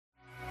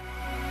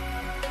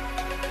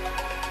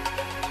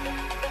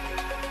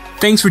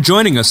Thanks for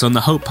joining us on the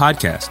Hope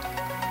Podcast.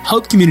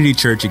 Hope Community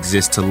Church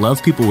exists to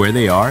love people where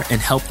they are and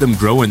help them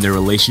grow in their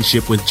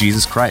relationship with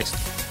Jesus Christ.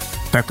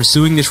 By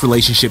pursuing this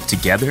relationship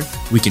together,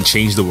 we can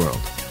change the world.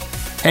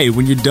 Hey,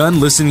 when you're done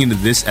listening to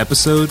this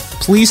episode,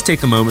 please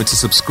take a moment to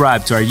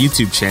subscribe to our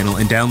YouTube channel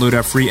and download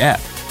our free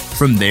app.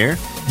 From there,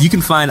 you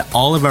can find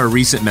all of our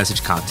recent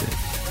message content.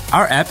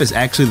 Our app is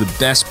actually the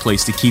best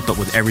place to keep up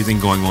with everything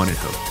going on at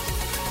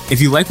Hope.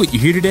 If you like what you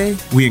hear today,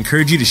 we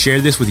encourage you to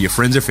share this with your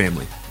friends or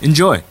family.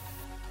 Enjoy.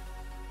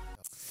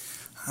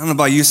 I don't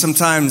know about you,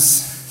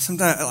 sometimes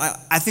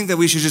I think that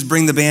we should just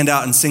bring the band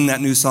out and sing that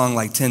new song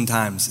like 10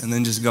 times and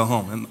then just go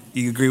home.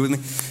 You agree with me?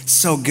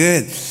 So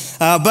good.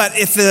 But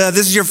if this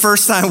is your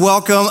first time,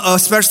 welcome,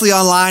 especially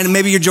online. And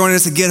maybe you're joining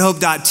us at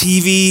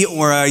gethope.tv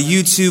or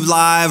YouTube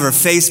Live or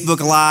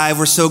Facebook Live.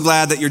 We're so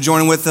glad that you're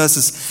joining with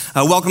us.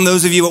 Welcome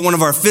those of you at one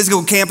of our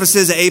physical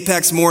campuses at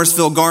Apex,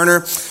 Morrisville,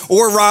 Garner,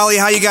 or Raleigh.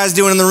 How you guys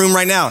doing in the room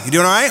right now? You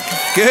doing all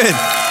right? Good.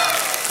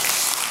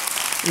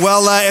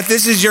 Well, if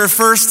this is your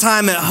first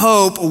time at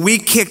Hope, we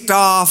kicked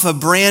off a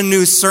brand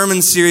new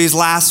sermon series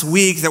last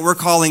week that we're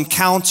calling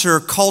Counter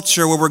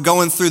Culture, where we're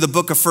going through the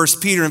book of 1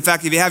 Peter. In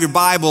fact, if you have your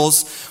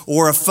Bibles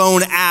or a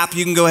phone app,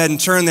 you can go ahead and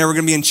turn there. We're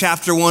going to be in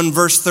chapter 1,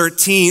 verse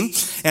 13.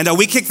 And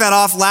we kicked that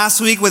off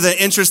last week with an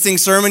interesting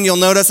sermon. You'll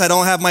notice I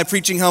don't have my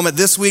preaching helmet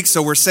this week,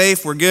 so we're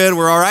safe, we're good,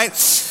 we're all right.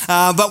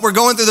 But we're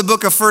going through the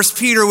book of 1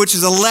 Peter, which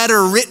is a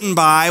letter written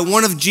by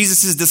one of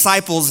Jesus'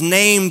 disciples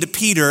named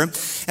Peter.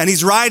 And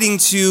he's writing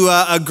to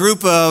a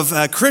group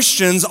of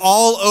Christians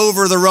all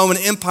over the Roman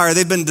Empire.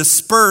 They've been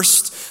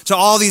dispersed to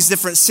all these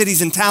different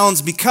cities and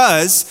towns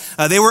because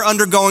they were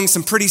undergoing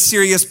some pretty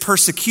serious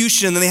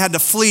persecution and they had to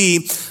flee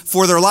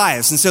for their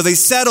lives. And so they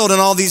settled in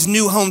all these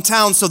new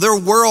hometowns. So their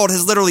world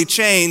has literally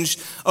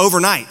changed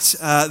overnight.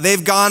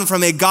 They've gone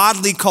from a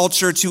godly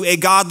culture to a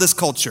godless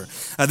culture.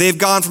 They've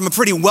gone from a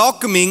pretty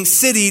welcoming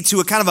city to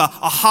a kind of a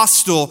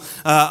hostile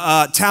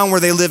town where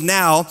they live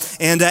now.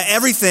 And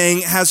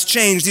everything has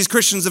changed. These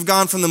Christians have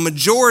gone from the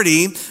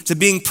majority to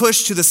being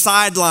pushed to the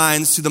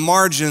sidelines, to the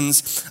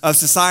margins of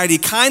society,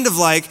 kind of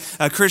like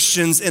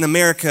Christians in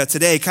America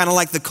today, kind of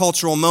like the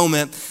cultural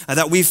moment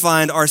that we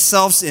find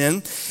ourselves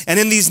in. And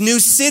in these new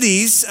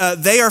cities,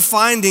 they are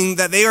finding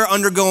that they are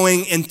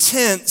undergoing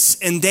intense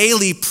and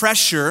daily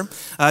pressure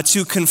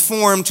to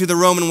conform to the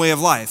Roman way of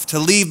life, to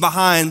leave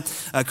behind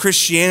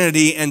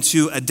Christianity and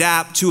to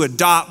adopt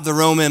the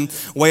Roman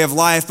way of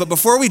life. But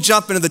before we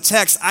jump into the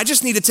text, I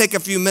just need to take a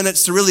few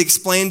minutes to really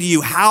explain to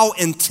you how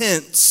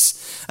intense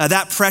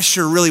that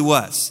pressure really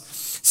was.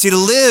 See, to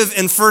live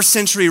in first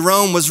century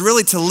Rome was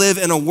really to live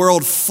in a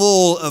world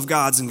full of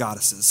gods and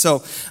goddesses.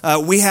 So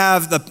we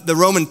have the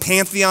Roman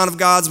pantheon of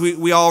gods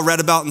we all read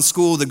about in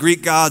school, the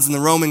Greek gods and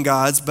the Roman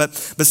gods.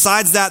 But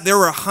besides that, there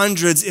were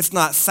hundreds, if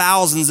not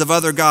thousands, of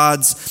other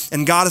gods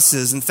and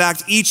goddesses. In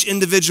fact, each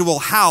individual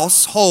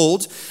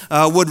household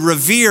would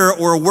revere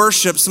or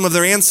worship some of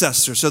their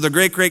ancestors. So their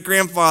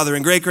great-great-grandfather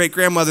and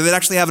great-great-grandmother, they'd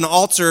actually have an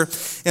altar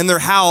in their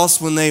house.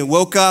 When they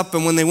woke up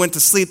and when they went to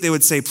sleep, they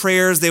would say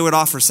prayers. They would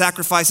offer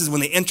sacrifices when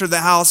they entered the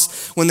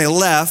house, when they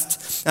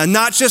left.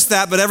 Not just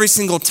that, but every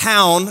single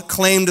town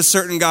claimed a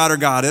certain god or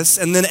goddess,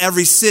 and then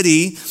every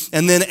city,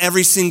 and then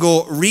every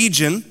single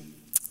region.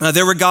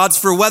 There were gods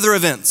for weather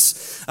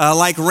events,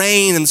 like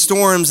rain and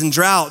storms and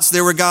droughts.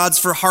 There were gods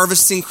for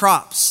harvesting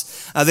crops.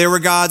 There were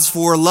gods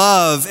for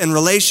love and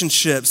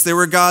relationships. There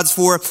were gods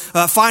for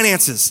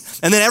finances.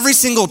 And then every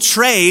single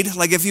trade,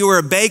 like if you were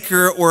a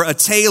baker or a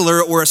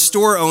tailor or a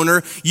store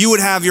owner, you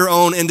would have your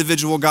own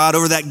individual god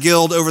over that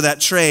guild, over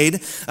that trade.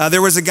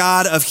 There was a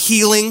god of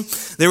healing.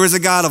 There was a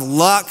god of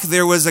luck.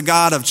 There was a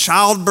god of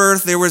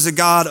childbirth. There was a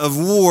god of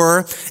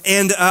war.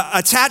 And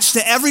attached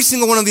to every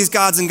single one of these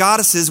gods and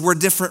goddesses were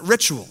different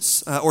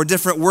rituals or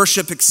different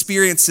worship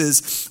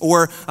experiences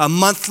or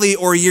monthly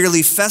or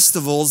yearly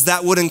festivals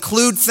that would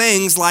include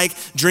things like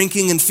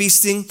drinking and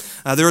feasting.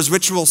 There was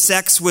ritual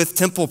sex with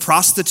temple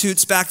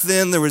prostitutes back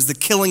then. There was the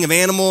killing of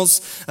animals,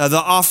 the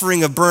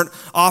offering of burnt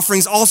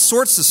offerings, all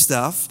sorts of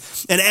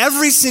stuff. And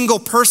every single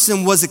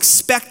person was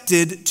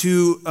expected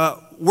to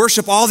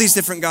worship all these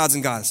different gods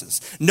and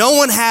goddesses. No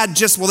one had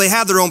they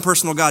had their own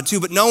personal god too,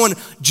 but no one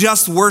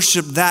just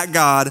worshiped that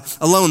god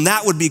alone.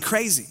 That would be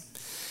crazy.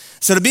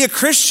 So to be a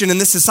Christian in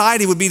this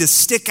society would be to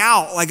stick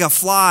out like a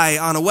fly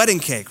on a wedding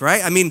cake,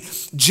 right? I mean,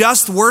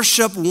 just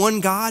worship one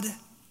God.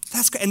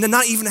 And to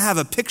not even have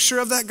a picture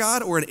of that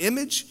God or an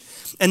image,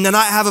 and to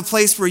not have a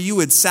place where you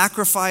would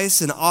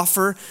sacrifice and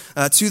offer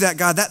to that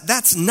God,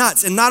 that's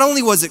nuts. And not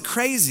only was it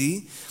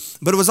crazy,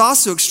 but it was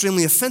also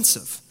extremely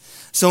offensive.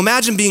 So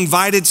imagine being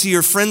invited to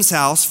your friend's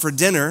house for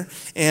dinner,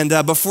 and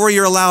before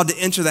you're allowed to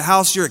enter the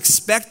house, you're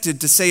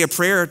expected to say a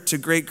prayer to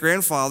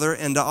great-grandfather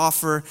and to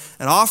offer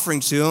an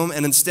offering to him,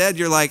 and instead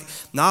you're like,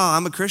 nah,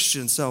 I'm a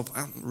Christian, so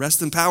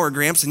rest in power,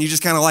 Gramps, and you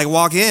just kind of like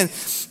walk in.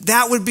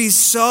 That would be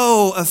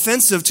so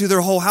offensive to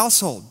their whole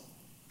household.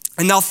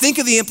 And now think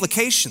of the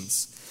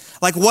implications.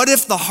 Like, what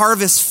if the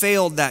harvest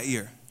failed that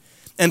year,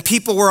 and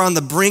people were on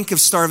the brink of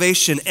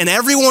starvation, and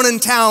everyone in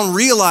town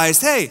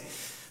realized, hey,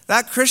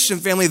 That Christian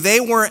family,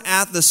 they weren't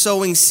at the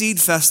sowing seed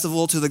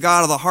festival to the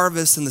God of the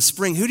harvest in the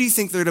spring. Who do you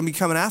think they're going to be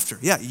coming after?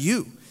 Yeah,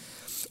 you.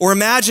 Or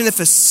imagine if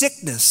a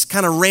sickness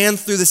kind of ran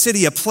through the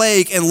city, a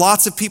plague, and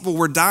lots of people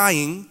were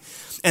dying,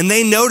 and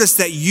they noticed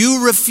that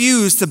you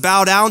refused to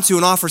bow down to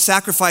and offer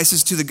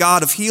sacrifices to the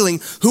God of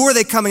healing. Who are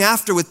they coming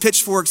after with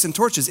pitchforks and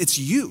torches? It's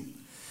you.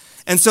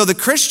 And so the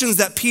Christians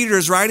that Peter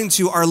is writing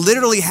to are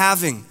literally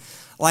having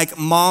like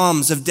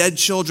moms of dead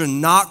children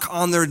knock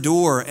on their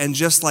door and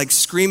just like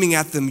screaming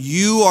at them,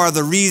 you are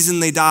the reason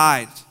they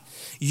died.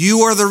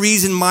 You are the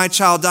reason my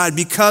child died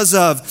because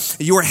of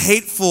your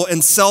hateful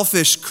and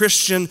selfish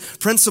Christian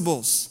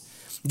principles.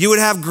 You would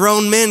have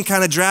grown men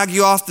kind of drag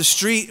you off the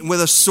street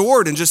with a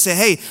sword and just say,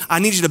 hey, I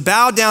need you to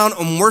bow down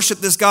and worship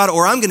this God,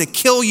 or I'm going to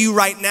kill you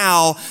right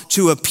now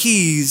to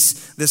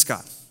appease this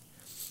God.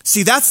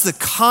 See, that's the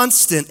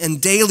constant and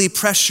daily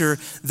pressure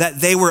that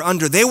they were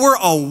under. They were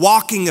a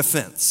walking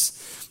offense.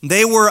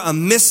 They were a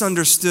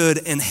misunderstood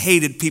and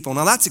hated people.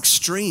 Now that's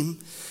extreme,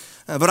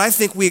 but I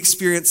think we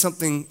experience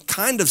something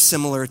kind of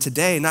similar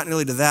today, not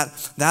nearly to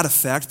that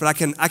effect, but I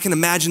can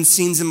imagine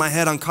scenes in my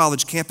head on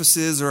college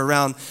campuses or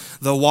around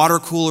the water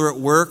cooler at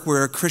work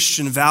where a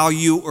Christian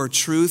value or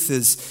truth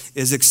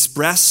is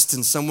expressed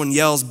and someone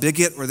yells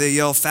bigot or they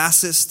yell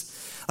fascist.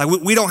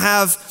 Like we don't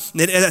have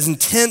it as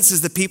intense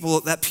as the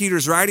people that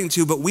Peter's writing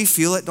to, but we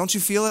feel it. Don't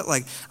you feel it?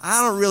 Like,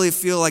 I don't really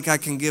feel like I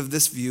can give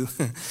this view.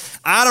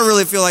 I don't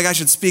really feel like I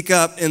should speak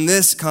up in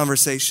this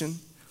conversation.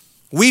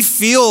 We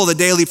feel the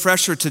daily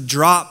pressure to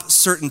drop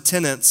certain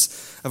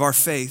tenets of our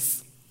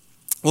faith.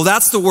 Well,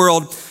 that's the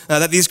world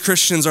that these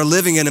Christians are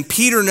living in. And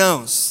Peter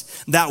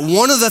knows that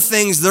one of the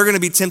things they're going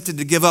to be tempted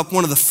to give up,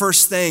 one of the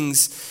first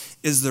things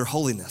is their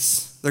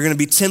holiness. They're going to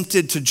be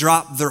tempted to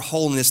drop their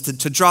holiness,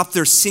 to drop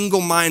their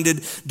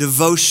single-minded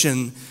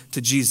devotion to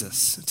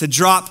Jesus, to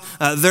drop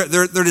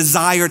their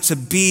desire to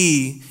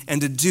be and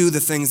to do the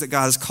things that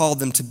God has called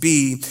them to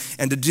be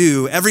and to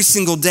do. Every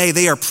single day,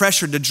 they are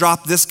pressured to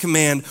drop this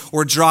command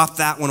or drop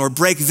that one or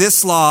break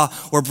this law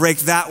or break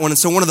that one. And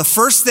so one of the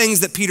first things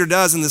that Peter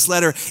does in this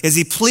letter is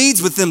he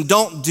pleads with them,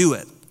 don't do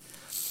it.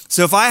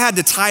 So if I had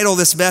to title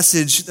this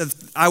message,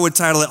 I would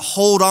title it,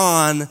 Hold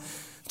On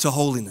to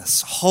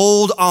Holiness.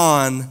 Hold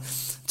on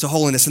to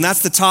holiness. And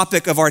that's the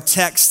topic of our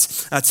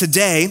text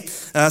today.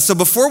 So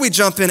before we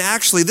jump in,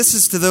 actually, this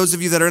is to those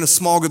of you that are in a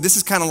small group. This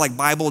is kind of like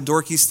Bible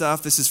dorky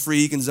stuff. This is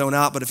free. You can zone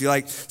out. But if you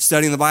like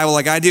studying the Bible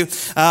like I do,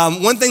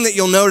 one thing that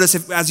you'll notice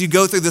as you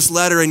go through this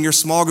letter in your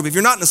small group, if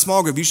you're not in a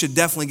small group, you should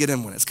definitely get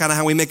in one. It's kind of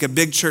how we make a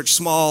big church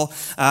small.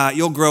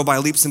 You'll grow by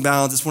leaps and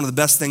bounds. It's one of the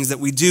best things that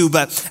we do.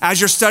 But as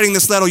you're studying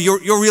this letter,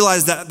 you'll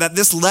realize that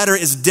this letter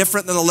is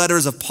different than the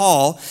letters of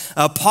Paul.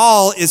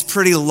 Paul is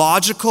pretty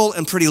logical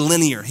and pretty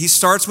linear. He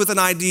starts with an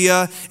idea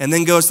and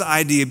then goes to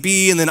idea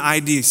B and then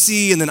idea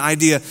C and then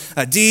idea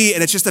D,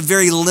 and it's just a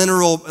very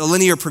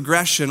linear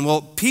progression.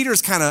 Well,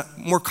 Peter's kind of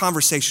more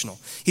conversational.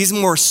 He's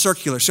more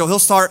circular. So he'll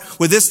start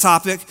with this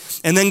topic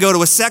and then go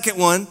to a second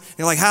one.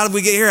 You're like, how did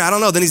we get here? I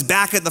don't know. Then he's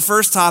back at the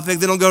first topic.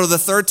 Then he'll go to the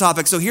third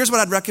topic. So here's what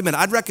I'd recommend.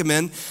 I'd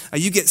recommend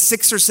you get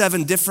 6 or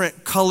 7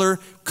 different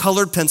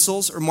colored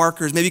pencils or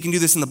markers. Maybe you can do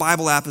this in the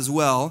Bible app as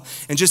well.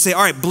 And just say,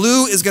 all right,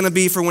 blue is going to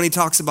be for when he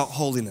talks about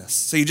holiness.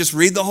 So you just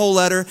read the whole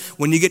letter.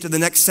 When you get to the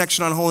next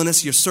section on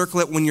holiness, you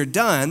circle it. When you're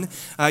done,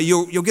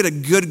 you'll get a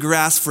good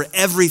grasp for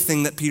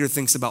everything that Peter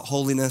thinks about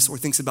holiness or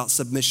thinks about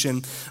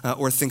submission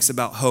or thinks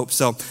about hope.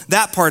 So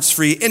that part's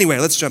free. Anyway,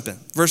 let's jump in.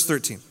 Verse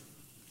 13.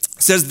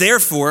 It says,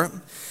 therefore,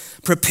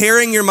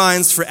 preparing your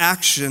minds for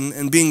action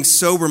and being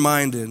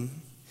sober-minded,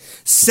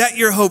 set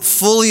your hope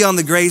fully on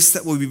the grace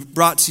that will be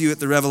brought to you at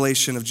the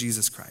revelation of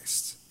Jesus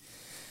Christ.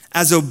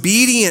 As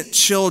obedient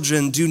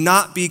children, do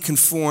not be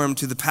conformed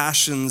to the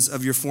passions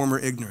of your former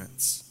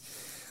ignorance.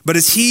 But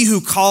as he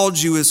who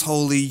called you is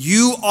holy,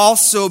 you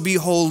also be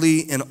holy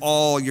in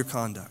all your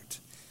conduct.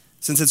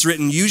 Since it's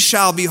written, you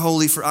shall be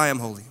holy, for I am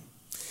holy.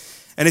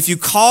 And if you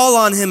call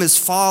on him as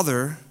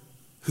Father,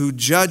 who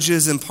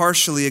judges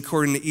impartially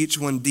according to each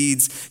one's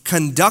deeds,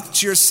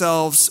 conduct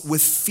yourselves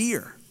with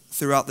fear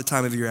throughout the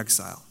time of your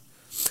exile,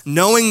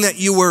 knowing that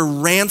you were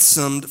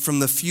ransomed from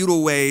the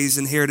futile ways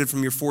inherited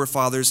from your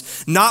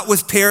forefathers, not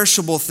with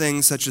perishable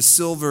things such as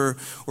silver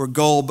or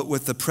gold, but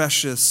with the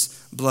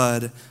precious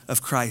blood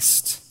of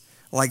Christ,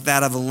 like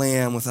that of a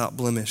lamb without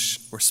blemish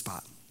or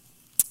spot.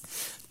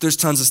 There's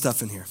tons of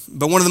stuff in here.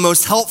 But one of the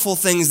most helpful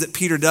things that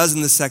Peter does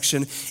in this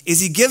section is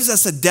he gives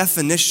us a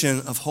definition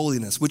of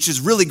holiness, which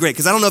is really great.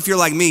 Because I don't know if you're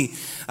like me.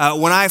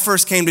 When I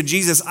first came to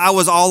Jesus, I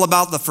was all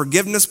about the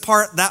forgiveness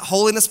part, that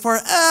holiness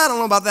part. I don't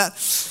know about that.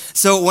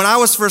 So when I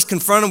was first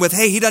confronted with,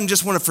 hey, he doesn't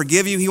just want to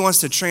forgive you, he wants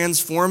to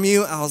transform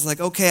you, I was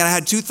like, okay, I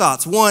had 2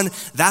 thoughts. One,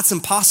 that's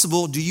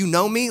impossible. Do you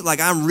know me? Like,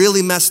 I'm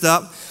really messed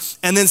up.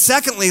 And then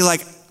secondly,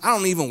 like,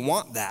 don't even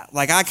want that.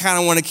 Like, I kind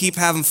of want to keep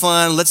having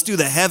fun. Let's do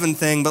the heaven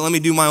thing, but let me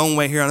do my own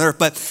way here on earth.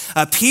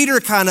 But Peter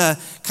kind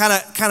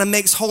of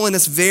makes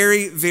holiness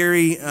very,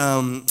 very,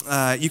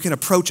 you can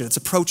approach it. It's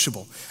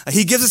approachable.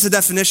 He gives us a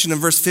definition in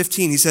verse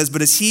 15. He says,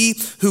 but as he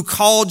who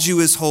called you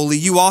is holy,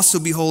 you also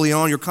be holy in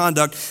all your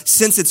conduct,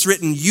 since it's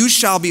written, you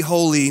shall be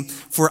holy,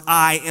 for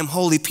I am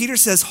holy. Peter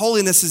says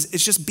holiness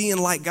is just being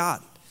like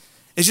God.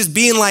 It's just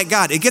being like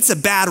God. It gets a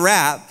bad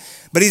rap,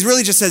 but he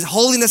really just says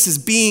holiness is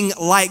being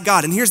like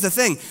God. And here's the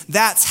thing,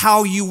 that's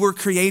how you were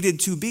created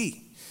to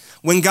be.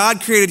 When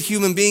God created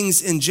human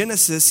beings in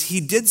Genesis, he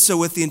did so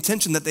with the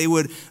intention that they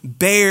would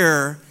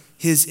bear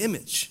his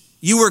image.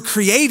 You were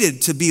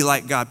created to be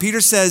like God.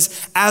 Peter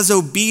says, as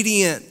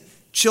obedient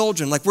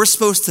children, like we're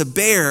supposed to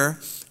bear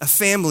a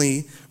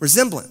family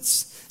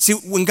resemblance. See,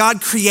 when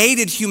God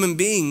created human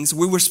beings,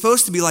 we were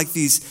supposed to be like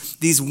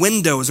these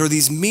windows or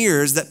these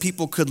mirrors that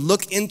people could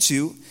look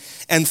into.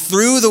 And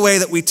through the way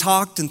that we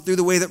talked and through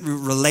the way that we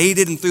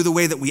related and through the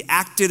way that we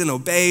acted and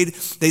obeyed,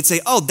 they'd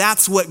say, oh,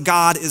 that's what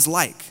God is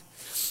like.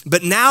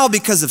 But now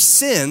because of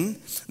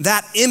sin,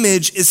 that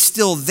image is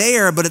still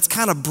there, but it's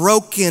kind of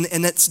broken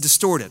and it's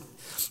distorted.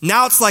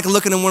 Now it's like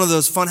looking in one of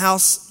those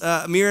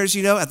funhouse mirrors,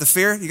 at the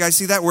fair. You guys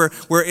see that? Where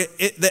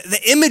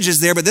the image is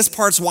there, but this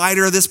part's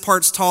wider, this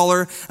part's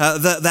taller.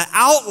 The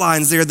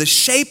outline's there, the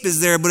shape is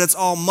there, but it's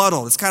all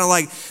muddled. It's kind of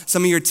like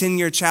some of your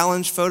 10-year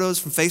challenge photos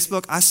from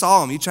Facebook. I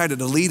saw them. You tried to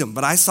delete them,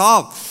 but I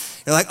saw them.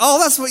 You're like, oh,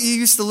 that's what you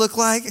used to look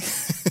like?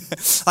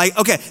 Like,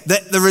 okay,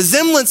 the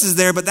resemblance is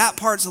there, but that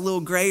part's a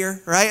little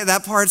grayer, right?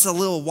 That part's a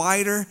little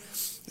wider.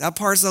 That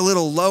part's a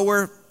little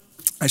lower.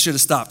 I should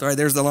have stopped. All right,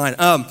 there's the line.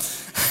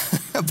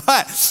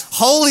 But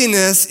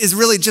holiness is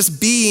really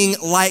just being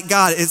like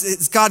God.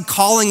 It's God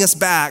calling us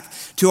back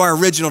to our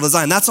original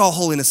design. That's all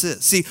holiness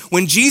is. See,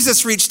 when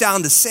Jesus reached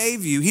down to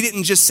save you, he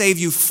didn't just save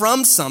you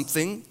from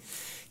something,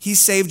 he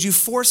saved you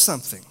for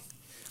something.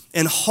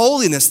 And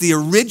holiness, the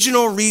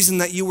original reason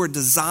that you were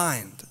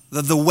designed,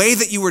 the way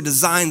that you were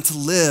designed to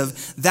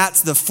live,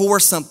 that's the for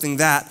something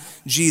that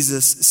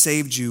Jesus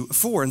saved you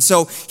for. And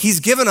so he's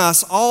given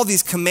us all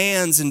these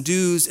commands and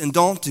do's and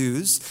don't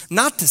do's,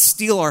 not to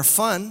steal our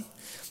fun,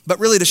 but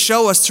really to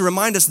show us, to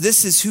remind us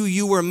this is who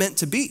you were meant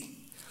to be.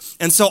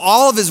 And so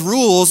all of his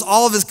rules,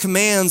 all of his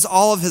commands,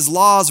 all of his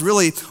laws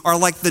really are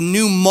like the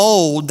new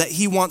mold that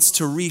he wants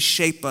to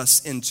reshape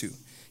us into.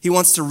 He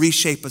wants to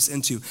reshape us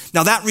into.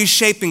 Now that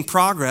reshaping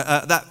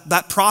progress,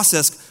 that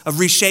process of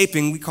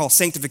reshaping, we call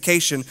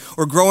sanctification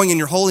or growing in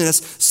your holiness.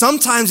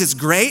 Sometimes it's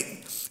great.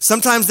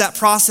 Sometimes that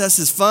process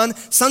is fun.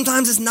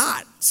 Sometimes it's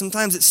not.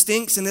 Sometimes it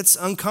stinks and it's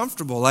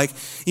uncomfortable. Like,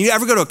 you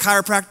ever go to a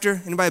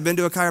chiropractor? Anybody been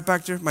to a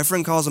chiropractor? My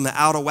friend calls them the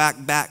out of whack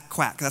back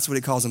quack. That's what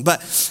he calls them.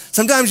 But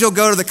sometimes you'll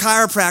go to the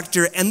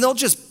chiropractor and they'll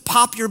just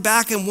pop your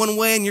back in one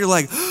way and you're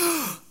like,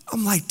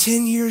 I'm like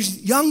 10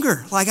 years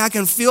younger. Like, I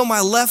can feel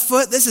my left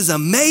foot. This is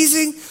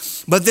amazing.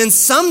 But then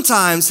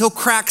sometimes he'll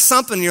crack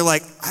something and you're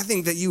like, I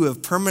think that you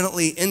have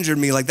permanently injured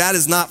me. Like, that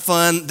is not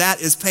fun. That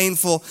is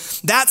painful.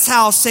 That's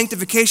how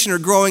sanctification or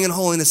growing in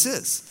holiness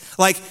is.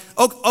 Like,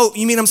 oh,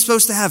 you mean I'm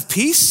supposed to have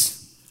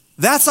peace?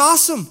 That's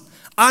awesome.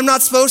 I'm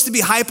not supposed to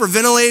be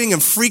hyperventilating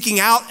and freaking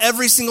out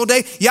every single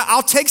day. Yeah,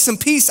 I'll take some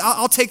peace.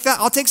 I'll take that.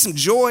 I'll take some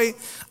joy.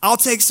 I'll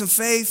take some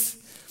faith.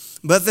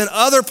 But then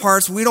other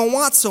parts we don't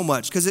want so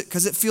much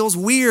because it feels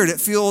weird.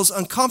 It feels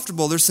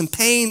uncomfortable. There's some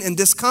pain and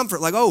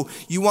discomfort. Like, oh,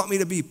 you want me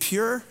to be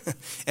pure?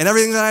 And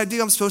everything that I do,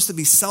 I'm supposed to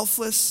be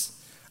selfless.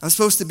 I'm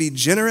supposed to be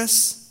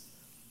generous.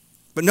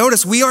 But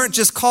notice, we aren't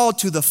just called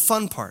to the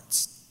fun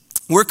parts.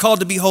 We're called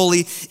to be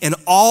holy in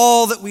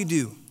all that we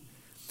do.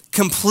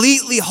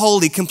 Completely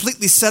holy,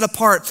 completely set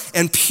apart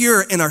and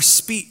pure in our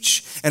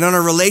speech and on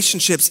our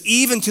relationships,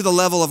 even to the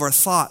level of our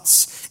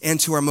thoughts and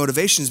to our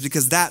motivations,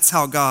 because that's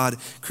how God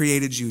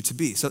created you to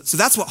be. So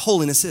that's what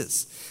holiness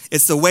is.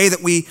 It's the way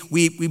that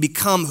we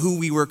become who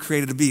we were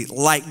created to be,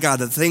 like God,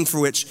 the thing for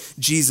which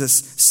Jesus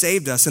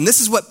saved us. And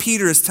this is what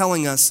Peter is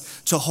telling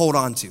us to hold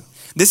on to.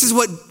 This is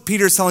what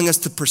Peter is telling us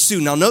to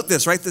pursue. Now note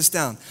this, write this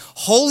down.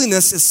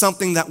 Holiness is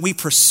something that we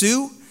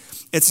pursue.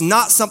 It's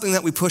not something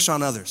that we push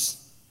on others.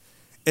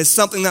 It's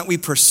something that we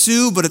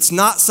pursue, but it's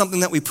not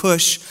something that we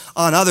push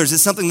on others.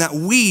 It's something that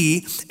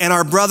we and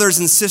our brothers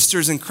and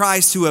sisters in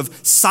Christ who have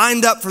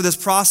signed up for this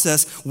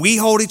process, we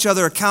hold each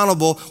other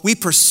accountable. We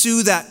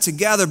pursue that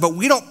together, but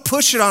we don't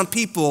push it on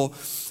people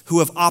who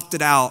have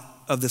opted out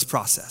of this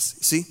process.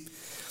 You see?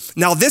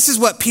 Now, this is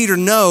what Peter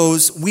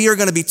knows we are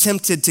going to be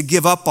tempted to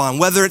give up on,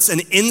 whether it's an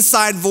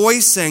inside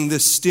voice saying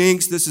this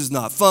stinks, this is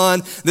not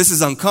fun, this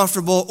is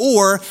uncomfortable,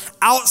 or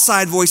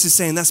outside voices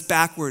saying that's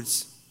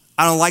backwards.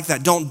 I don't like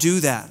that. Don't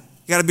do that.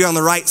 You got to be on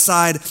the right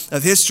side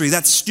of history.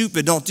 That's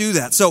stupid. Don't do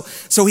that.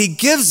 So he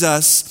gives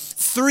us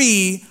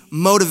 3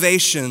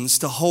 motivations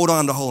to hold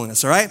on to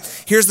holiness, all right?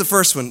 Here's the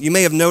first one. You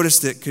may have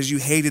noticed it because you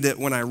hated it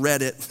when I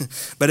read it,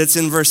 but it's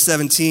in verse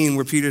 17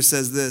 where Peter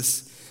says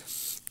this.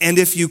 And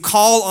if you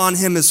call on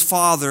him as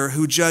Father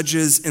who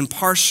judges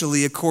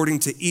impartially according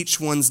to each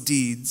one's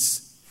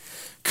deeds,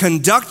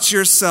 conduct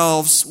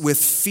yourselves with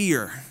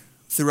fear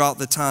throughout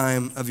the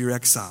time of your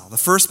exile. The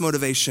first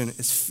motivation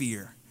is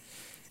fear.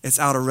 It's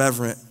out of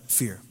reverent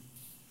fear.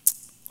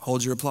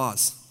 Hold your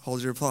applause.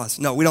 Hold your applause.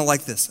 No, we don't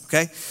like this,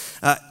 okay?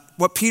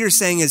 What Peter's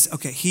saying is,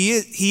 okay,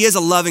 he is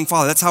a loving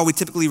father. That's how we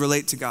typically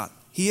relate to God.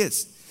 He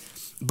is.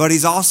 But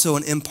he's also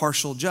an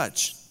impartial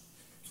judge.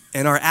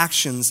 And our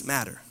actions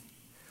matter.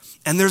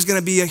 And there's going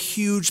to be a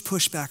huge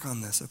pushback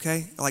on this,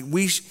 okay? Like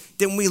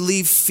didn't we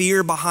leave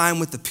fear behind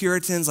with the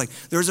Puritans? Like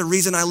there's a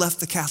reason I left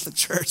the Catholic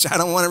Church. I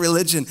don't want a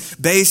religion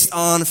based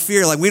on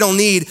fear. Like we don't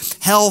need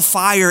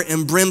hellfire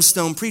and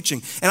brimstone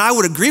preaching. And I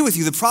would agree with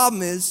you. The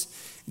problem is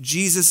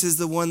Jesus is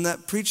the one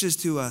that preaches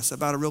to us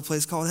about a real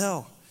place called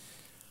hell.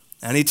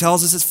 And he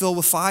tells us it's filled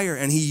with fire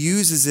and he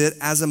uses it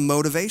as a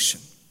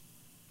motivation.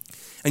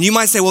 And you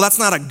might say, well, that's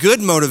not a good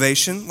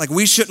motivation. Like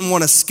we shouldn't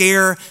want to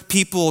scare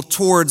people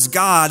towards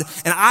God.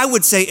 And I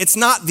would say it's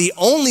not the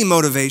only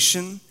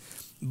motivation,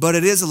 but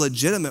it is a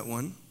legitimate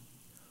one.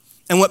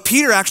 And what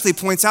Peter actually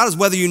points out is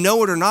whether you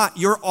know it or not,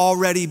 you're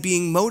already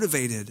being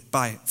motivated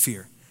by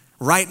fear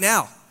right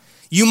now.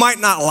 You might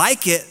not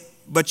like it,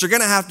 but you're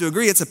going to have to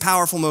agree it's a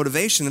powerful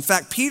motivation. In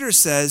fact, Peter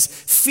says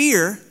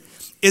fear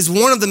is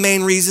one of the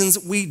main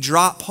reasons we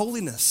drop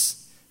holiness.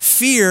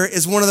 Fear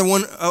is one of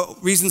the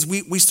reasons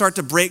we start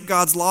to break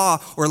God's law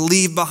or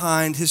leave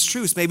behind his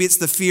truths. Maybe it's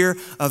the fear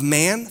of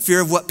man,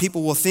 fear of what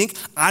people will think.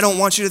 I don't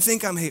want you to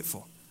think I'm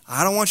hateful.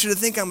 I don't want you to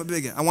think I'm a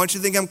bigot. I want you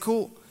to think I'm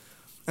cool.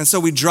 And so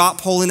we drop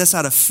holiness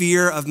out of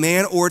fear of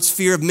man, or it's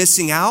fear of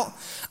missing out.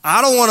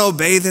 I don't want to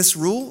obey this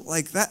rule.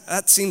 Like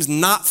that seems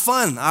not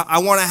fun. I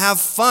want to have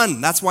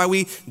fun. That's why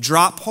we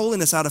drop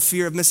holiness out of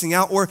fear of missing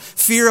out or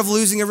fear of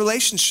losing a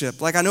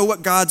relationship. Like I know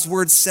what God's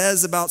word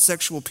says about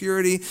sexual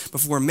purity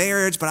before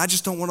marriage, but I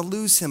just don't want to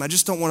lose him. I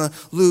just don't want to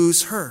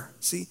lose her.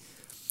 See?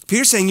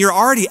 Peter's saying you're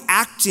already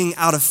acting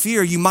out of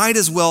fear. You might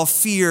as well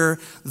fear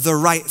the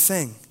right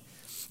thing.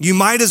 You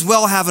might as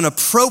well have an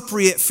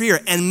appropriate fear.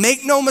 And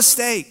make no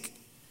mistake,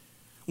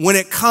 when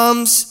it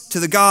comes to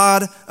the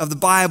God of the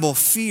Bible,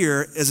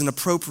 fear is an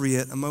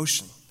appropriate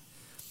emotion.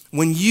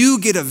 When you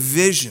get a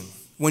vision,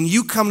 when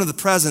you come to the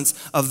presence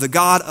of the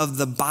God of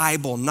the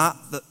Bible, not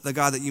the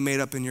God that you made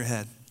up in your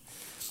head,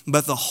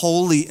 but the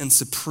holy and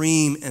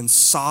supreme and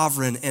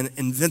sovereign and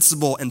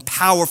invincible and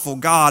powerful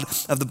God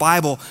of the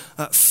Bible,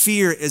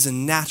 fear is a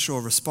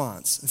natural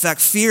response. In fact,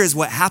 fear is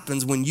what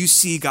happens when you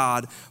see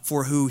God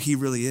for who he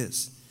really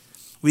is.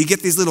 We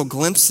get these little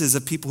glimpses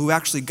of people who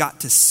actually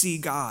got to see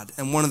God.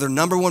 And one of their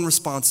number one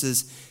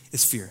responses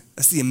is fear.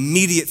 That's the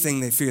immediate thing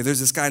they fear. There's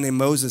this guy named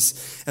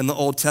Moses in the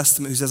Old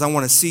Testament who says, I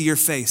want to see your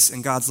face.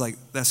 And God's like,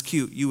 that's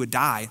cute. You would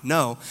die.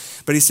 No.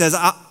 But he says,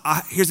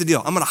 here's the deal.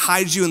 I'm going to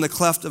hide you in the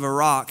cleft of a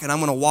rock and I'm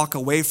going to walk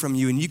away from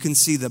you and you can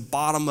see the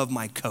bottom of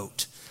my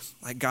coat.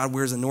 Like God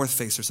wears a North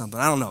Face or something.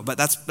 I don't know, but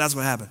that's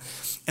what happened.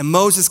 And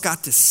Moses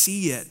got to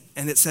see it,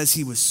 and it says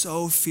he was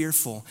so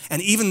fearful.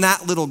 And even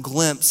that little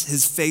glimpse,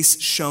 his face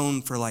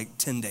shone for like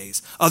 10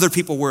 days. Other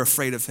people were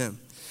afraid of him.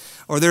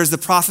 Or there's the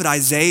prophet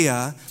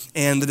Isaiah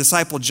and the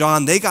disciple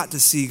John. They got to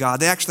see God.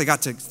 They actually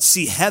got to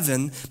see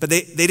heaven, but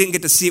they didn't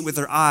get to see it with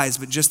their eyes,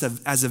 but just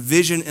as a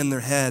vision in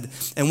their head.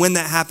 And when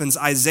that happens,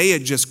 Isaiah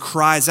just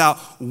cries out,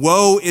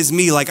 woe is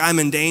me, like I'm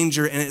in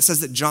danger. And it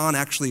says that John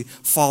actually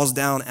falls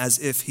down as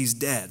if he's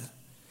dead.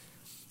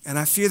 And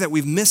I fear that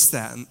we've missed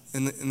that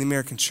in the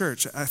American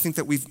church. I think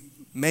that we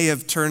may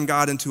have turned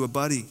God into a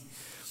buddy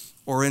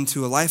or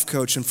into a life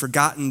coach and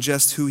forgotten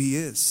just who he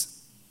is.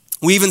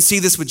 We even see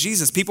this with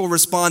Jesus. People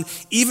respond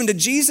even to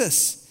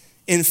Jesus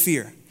in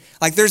fear.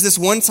 Like there's this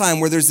one time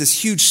where there's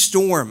this huge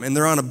storm and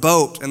they're on a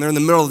boat and they're in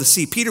the middle of the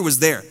sea. Peter was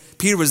there.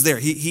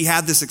 He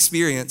had this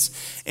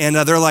experience. And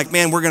they're like,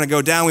 man, we're going to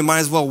go down. We might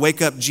as well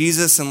wake up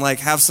Jesus and like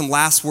have some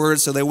last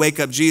words. So they wake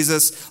up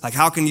Jesus. Like,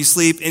 how can you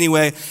sleep?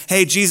 Anyway,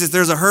 hey, Jesus,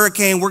 there's a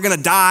hurricane. We're going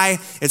to die.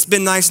 It's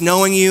been nice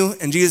knowing you.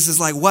 And Jesus is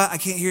like, what? I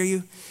can't hear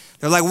you.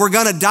 They're like, we're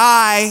going to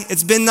die.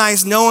 It's been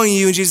nice knowing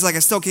you. And Jesus is like, I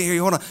still can't hear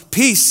you. Hold on.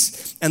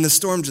 Peace. And the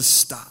storm just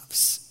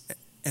stops.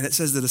 And it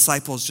says the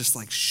disciples just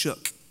like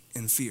shook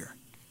in fear.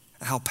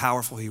 How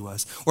powerful he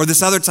was. Or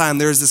this other time,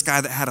 there's this guy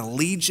that had a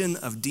legion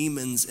of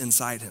demons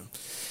inside him.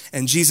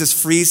 And Jesus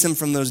frees him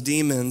from those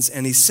demons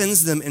and he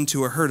sends them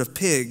into a herd of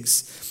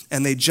pigs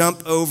and they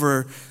jump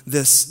over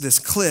this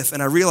cliff.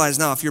 And I realize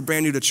now, if you're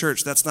brand new to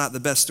church, that's not the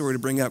best story to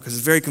bring up because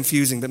it's very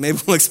confusing, but maybe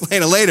we'll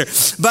explain it later.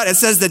 But it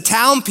says the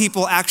town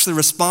people actually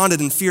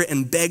responded in fear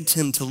and begged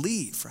him to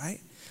leave, right?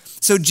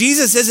 So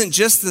Jesus isn't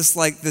just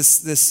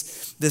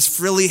this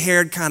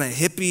frilly-haired kind of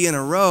hippie in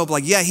a robe.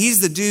 Like, yeah,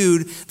 he's the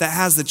dude that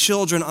has the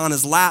children on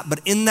his lap.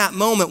 But in that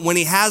moment, when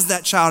he has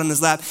that child in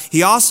his lap,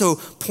 he also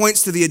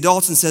points to the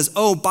adults and says,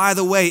 oh, by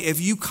the way,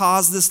 if you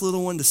cause this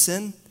little one to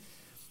sin,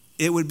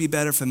 it would be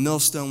better if a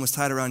millstone was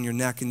tied around your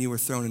neck and you were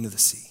thrown into the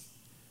sea.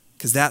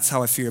 Because that's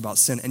how I fear about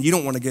sin. And you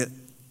don't want to get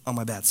on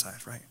my bad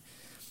side, right?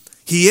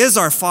 He is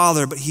our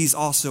Father, but he's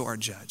also our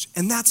judge.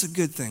 And that's a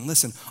good thing.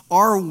 Listen,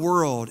 our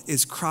world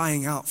is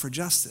crying out for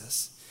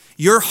justice.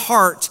 Your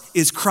heart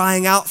is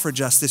crying out for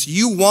justice.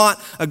 You want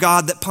a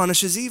God that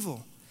punishes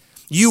evil.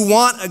 You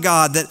want a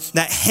God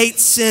that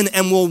hates sin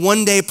and will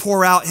one day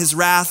pour out his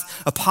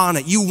wrath upon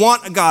it. You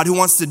want a God who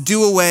wants to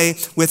do away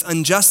with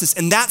injustice.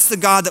 And that's the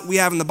God that we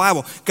have in the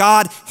Bible.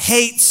 God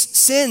hates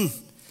sin.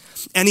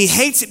 And he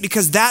hates it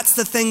because that's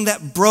the thing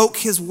that broke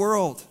his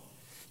world.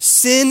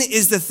 Sin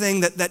is the thing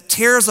that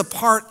tears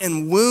apart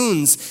and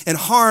wounds and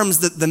harms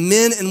the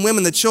men and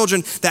women, the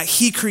children that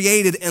he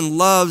created and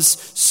loves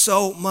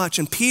so much.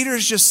 And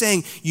Peter's just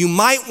saying, you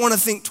might want to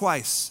think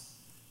twice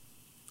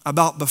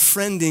about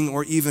befriending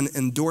or even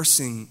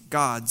endorsing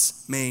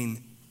God's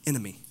main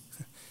enemy,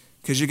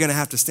 because you're going to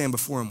have to stand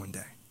before him one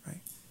day,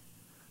 right?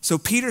 So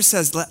Peter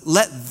says,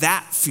 let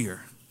that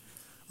fear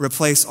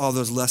replace all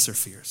those lesser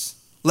fears.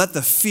 Let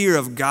the fear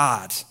of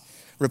God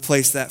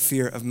replace that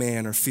fear of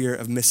man or fear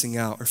of missing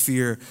out or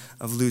fear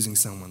of losing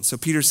someone. So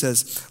Peter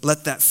says,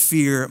 let that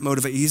fear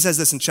motivate you. He says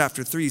this in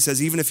chapter 3. He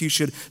says, even if you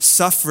should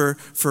suffer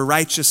for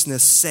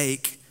righteousness'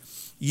 sake,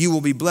 you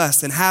will be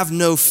blessed, and have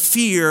no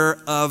fear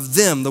of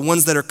them, the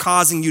ones that are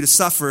causing you to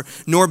suffer,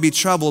 nor be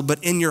troubled, but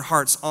in your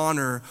hearts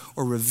honor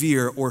or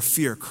revere or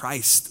fear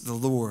Christ the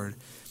Lord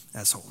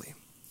as holy.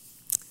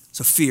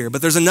 So fear.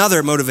 But there's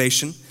another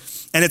motivation,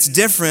 and it's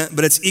different,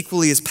 but it's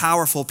equally as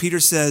powerful.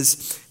 Peter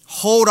says,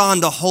 hold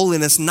on to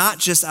holiness, not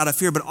just out of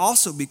fear, but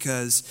also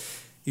because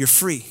you're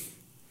free.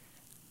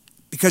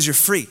 Because you're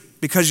free.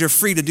 Because you're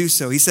free to do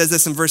so. He says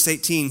this in verse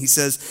 18. He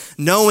says,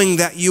 knowing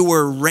that you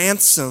were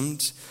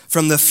ransomed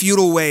from the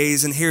futile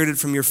ways inherited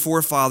from your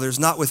forefathers,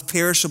 not with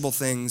perishable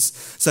things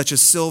such as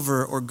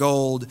silver or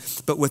gold,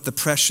 but with the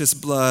precious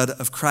blood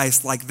of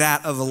Christ, like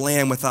that of a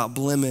lamb without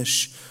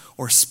blemish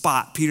or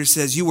spot. Peter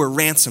says you were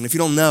ransomed. If you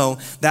don't know,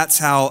 that's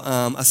how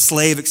a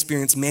slave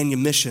experienced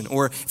manumission.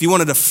 Or if you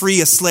wanted to free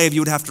a slave,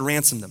 you would have to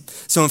ransom them.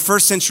 So in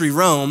first century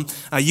Rome,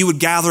 you would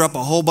gather up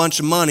a whole bunch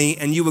of money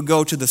and you would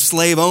go to the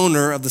slave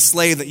owner of the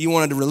slave that you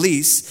wanted to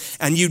release,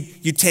 and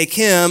you'd take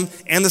him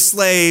and the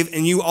slave,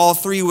 and you all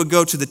three would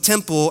go to the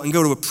temple and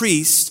go to a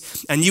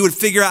priest, and you would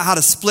figure out how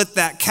to split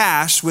that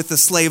cash with the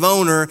slave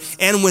owner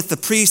and with the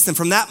priest. And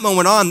from that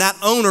moment on, that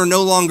owner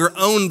no longer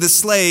owned the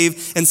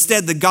slave.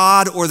 Instead, the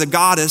god or the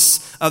goddess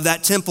of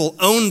that temple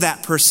owned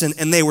that person,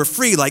 and they were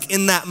free. Like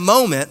in that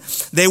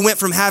moment, they went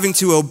from having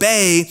to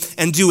obey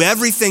and do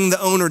everything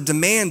the owner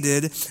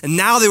demanded, and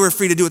now they were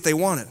free to do what they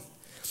wanted.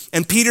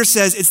 And Peter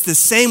says it's the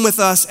same with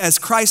us as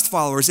Christ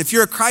followers. If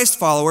you're a Christ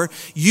follower,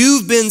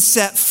 you've been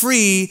set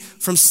free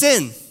from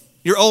sin,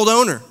 your old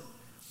owner.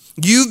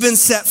 You've been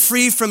set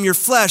free from your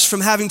flesh, from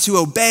having to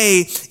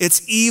obey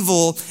its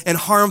evil and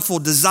harmful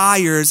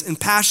desires and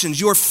passions.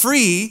 You're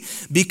free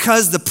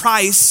because the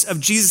price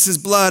of Jesus'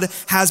 blood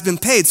has been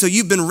paid. So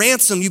you've been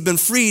ransomed, you've been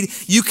freed.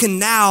 You can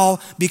now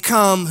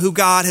become who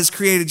God has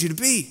created you to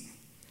be.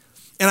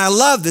 And I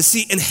love this.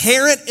 See,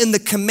 inherent in the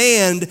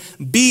command,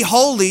 be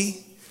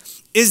holy,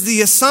 is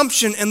the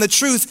assumption and the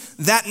truth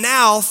that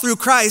now through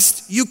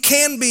Christ you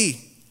can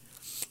be.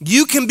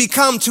 You can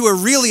become to a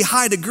really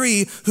high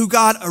degree who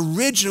God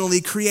originally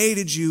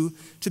created you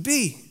to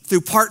be.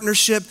 Through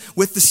partnership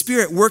with the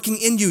Spirit working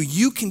in you,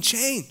 you can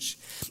change.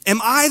 Am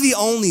I the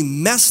only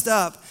messed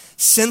up,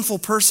 sinful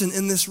person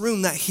in this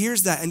room that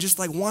hears that and just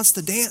like wants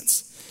to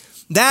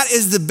dance? That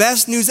is the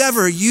best news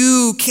ever.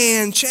 You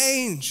can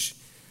change.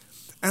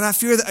 And I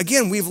fear that,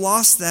 again, we've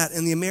lost that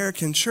in the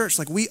American church.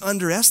 Like we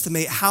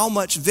underestimate how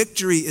much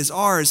victory is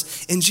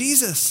ours in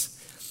Jesus.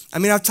 I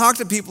mean, I've talked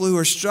to people who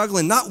are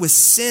struggling, not with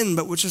sin,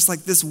 but with just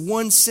like this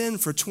one sin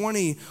for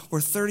 20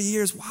 or 30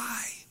 years.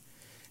 Why?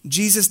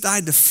 Jesus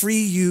died to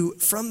free you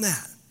from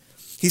that.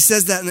 He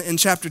says that in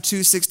chapter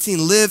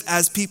 2:16, live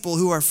as people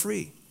who are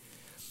free.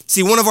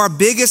 See, one of our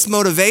biggest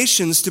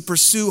motivations to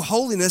pursue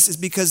holiness is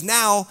because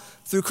now,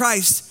 through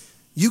Christ,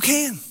 you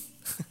can.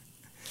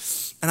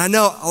 And I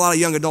know a lot of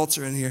young adults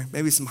are in here,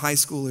 maybe some high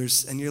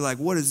schoolers, and you're like,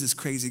 what is this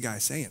crazy guy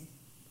saying?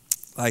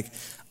 Like,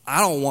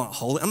 I don't want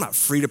holy. I'm not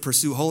free to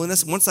pursue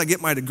holiness. Once I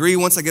get my degree,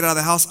 once I get out of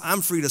the house,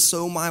 I'm free to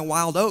sow my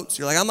wild oats.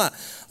 You're like, I'm not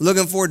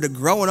looking forward to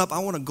growing up. I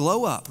want to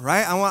glow up,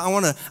 right? I'm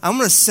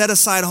going to set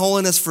aside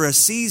holiness for a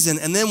season,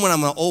 and then when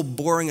I'm an old,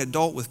 boring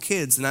adult with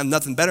kids and I have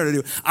nothing better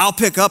to do, I'll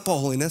pick up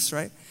holiness,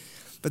 right?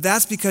 But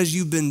that's because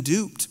you've been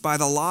duped by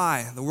the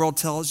lie. The world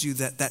tells you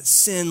that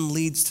sin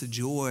leads to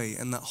joy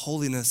and that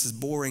holiness is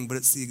boring, but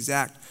it's the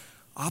exact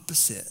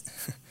opposite.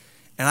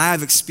 And I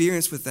have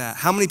experience with that.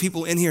 How many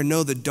people in here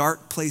know the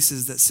dark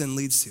places that sin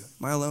leads to?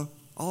 Am I alone?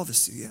 All of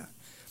us do, yeah.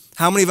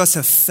 How many of us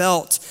have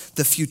felt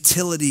the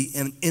futility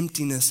and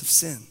emptiness of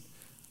sin?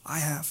 I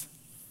have.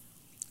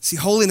 See,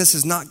 holiness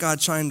is not God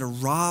trying to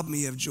rob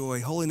me of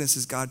joy. Holiness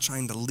is God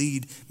trying to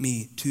lead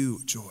me to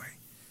joy.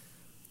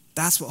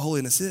 That's what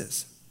holiness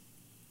is.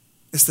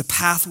 It's the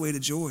pathway to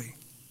joy.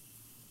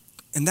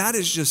 And that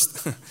is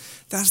just,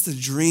 that's the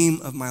dream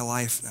of my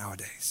life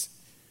nowadays.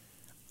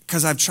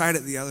 Because I've tried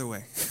it the other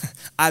way.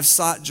 I've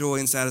sought joy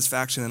and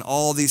satisfaction in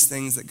all these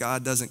things that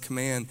God doesn't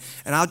command.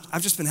 And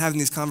I've just been having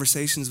these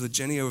conversations with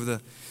Jenny over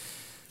the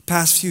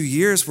past few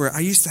years where I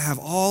used to have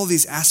all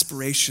these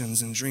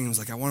aspirations and dreams.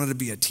 Like I wanted to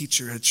be a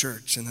teacher at a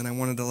church, and then I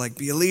wanted to like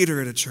be a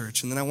leader at a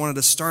church, and then I wanted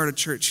to start a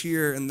church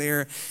here and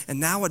there. And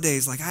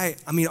nowadays, like I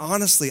mean,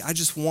 honestly, I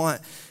just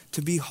want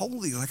to be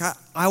holy. Like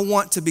I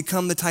want to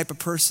become the type of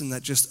person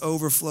that just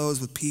overflows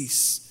with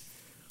peace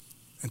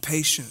and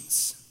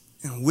patience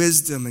and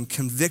wisdom and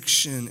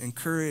conviction and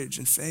courage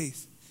and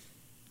faith.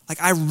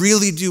 Like I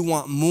really do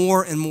want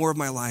more and more of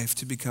my life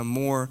to become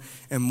more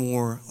and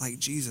more like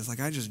Jesus. Like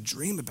I just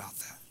dream about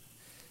that.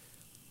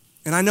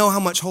 And I know how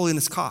much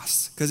holiness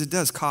costs, because it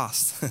does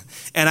cost.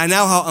 And I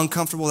know how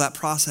uncomfortable that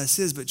process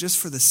is, but just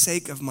for the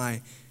sake of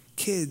my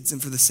kids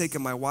and for the sake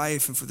of my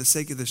wife and for the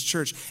sake of this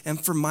church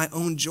and for my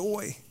own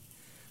joy,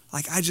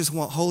 like I just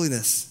want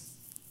holiness.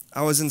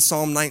 I was in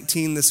Psalm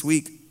 19 this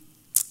week,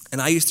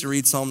 and I used to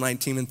read Psalm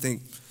 19 and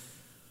think,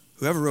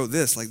 whoever wrote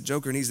this, like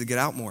Joker needs to get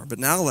out more. But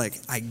now like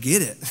I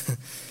get it.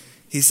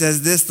 He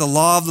says this, the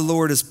law of the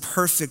Lord is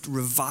perfect,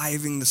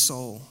 reviving the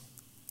soul.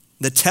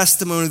 The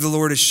testimony of the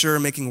Lord is sure,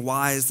 making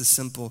wise the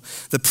simple.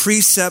 The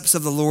precepts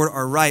of the Lord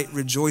are right,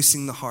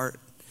 rejoicing the heart.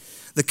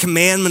 The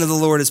commandment of the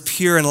Lord is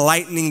pure,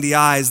 enlightening the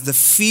eyes. The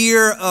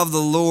fear of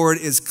the Lord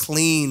is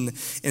clean,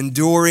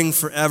 enduring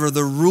forever.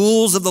 The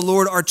rules of the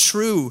Lord are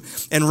true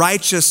and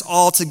righteous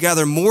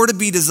altogether. More to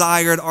be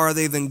desired are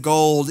they than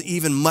gold,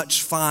 even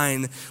much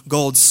fine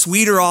gold.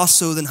 Sweeter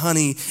also than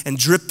honey and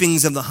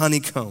drippings of the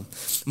honeycomb.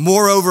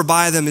 Moreover,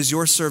 by them is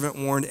your servant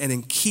warned, and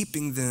in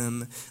keeping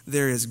them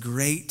there is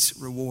great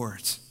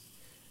reward.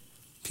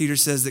 Peter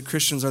says that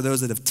Christians are those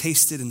that have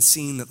tasted and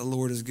seen that the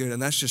Lord is good.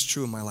 And that's just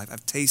true in my life.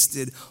 I've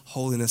tasted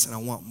holiness and I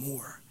want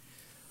more.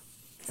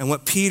 And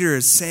what Peter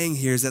is saying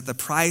here is that the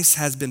price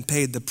has been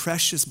paid. The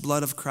precious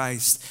blood of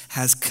Christ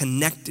has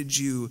connected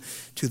you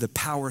to the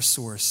power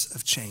source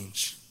of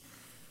change.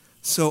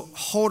 So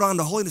hold on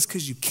to holiness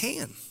because you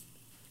can.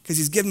 Because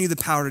he's given you the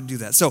power to do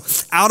that. So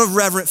out of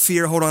reverent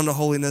fear, hold on to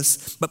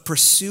holiness, but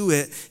pursue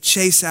it,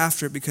 chase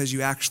after it because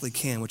you actually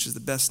can, which is the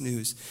best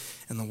news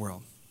in the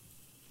world.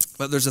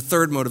 But there's a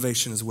third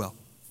motivation as well.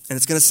 And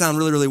it's going to sound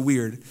really, really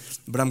weird,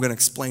 but I'm going to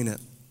explain it.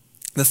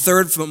 The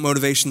third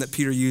motivation that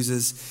Peter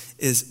uses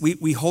is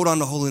we hold on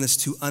to holiness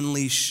to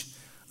unleash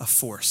a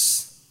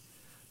force.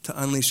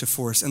 To unleash a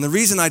force. And the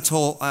reason I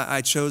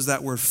chose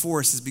that word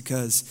force is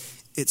because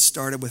it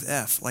started with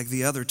F, like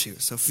the other two.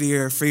 So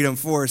fear, freedom,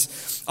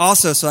 force.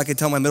 Also, so I could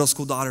tell my middle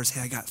school daughters,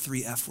 hey, I got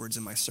 3 F words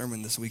in my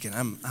sermon this weekend.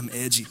 I'm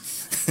edgy.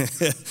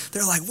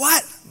 They're like,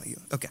 what? I'm like,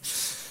 okay.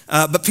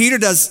 But Peter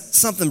does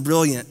something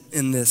brilliant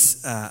in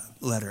this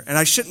letter. And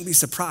I shouldn't be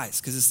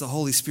surprised because it's the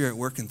Holy Spirit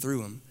working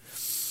through him.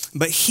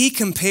 But he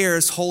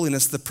compares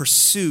holiness, the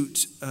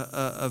pursuit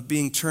of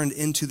being turned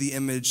into the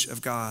image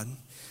of God.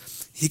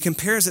 He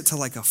compares it to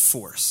like a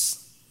force.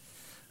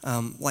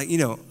 Like, you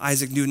know,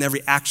 Isaac Newton,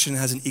 every action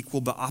has an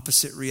equal but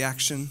opposite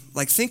reaction.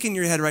 Like think in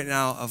your head right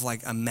now of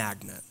like a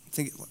magnet.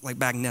 Think like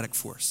magnetic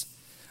force.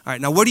 All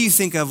right, now what do you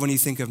think of when you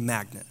think of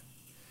magnet?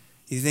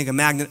 You think a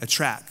magnet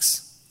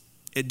attracts.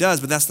 It does,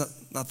 but that's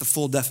not the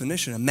full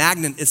definition. A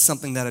magnet is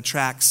something that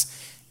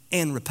attracts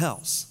and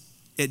repels.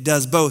 It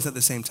does both at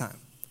the same time.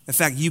 In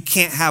fact, you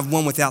can't have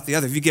one without the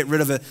other. If you get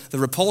rid of the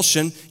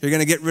repulsion, you're going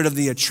to get rid of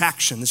the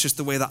attraction. It's just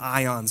the way the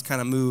ions kind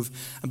of move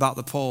about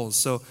the poles.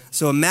 So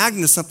a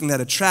magnet is something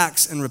that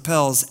attracts and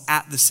repels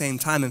at the same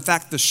time. In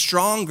fact, the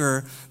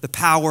stronger the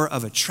power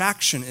of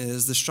attraction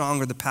is, the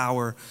stronger the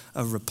power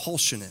of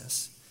repulsion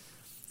is.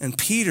 And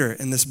Peter,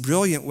 in this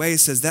brilliant way,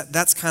 says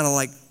that's kind of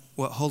like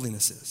what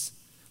holiness is.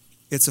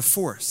 It's a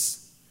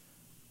force.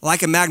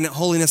 Like a magnet,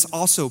 holiness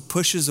also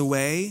pushes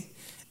away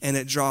and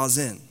it draws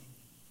in.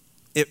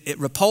 It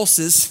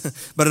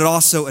repulses, but it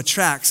also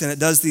attracts, and it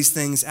does these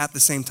things at the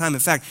same time. In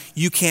fact,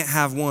 you can't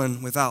have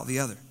one without the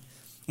other.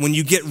 When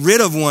you get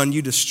rid of one,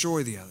 you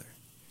destroy the other.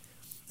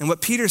 And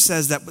what Peter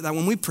says that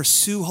when we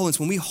pursue holiness,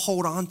 when we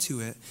hold on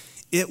to it,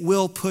 it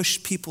will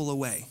push people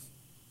away.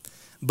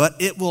 But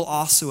it will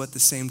also at the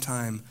same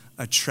time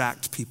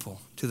attract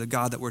people to the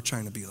God that we're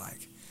trying to be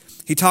like.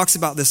 He talks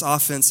about this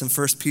offense in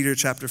 1 Peter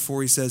chapter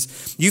 4. He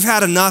says, you've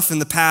had enough in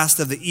the past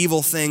of the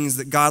evil things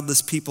that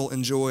godless people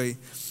enjoy.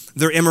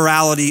 Their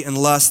immorality and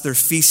lust, their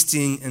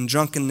feasting and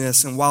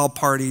drunkenness and wild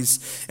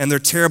parties, and their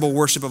terrible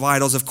worship of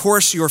idols. Of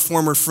course, your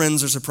former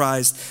friends are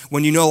surprised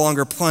when you no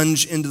longer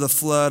plunge into the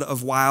flood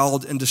of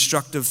wild and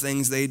destructive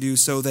things they do,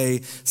 so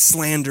they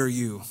slander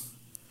you.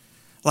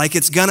 Like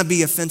it's going to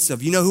be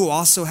offensive. You know who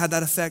also had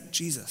that effect?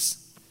 Jesus.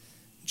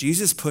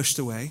 Jesus pushed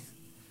away.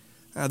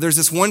 There's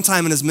this one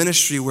time in his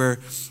ministry where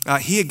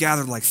he had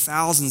gathered like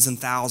thousands and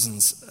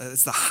thousands.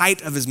 It's the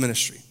height of his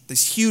ministry,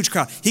 this huge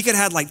crowd. He could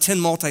have had like 10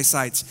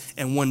 multi-sites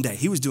in one day.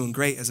 He was doing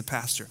great as a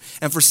pastor.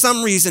 And for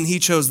some reason, he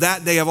chose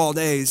that day of all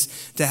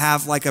days to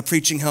have like a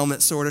preaching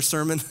helmet sort of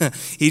sermon.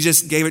 He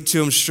just gave it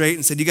to him straight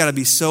and said, you got to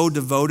be so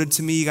devoted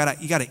to me. You got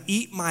to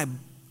eat my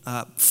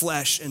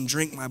flesh and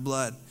drink my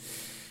blood.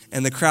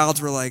 And the crowds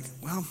were like,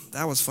 well,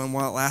 that was fun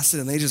while it lasted.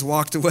 And they just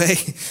walked away.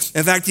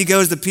 In fact, he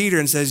goes to Peter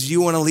and says,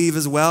 you want to leave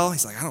as well?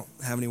 He's like, I don't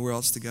have anywhere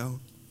else to go.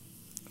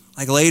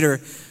 Like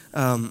later,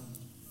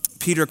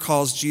 Peter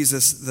calls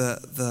Jesus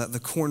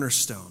the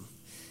cornerstone.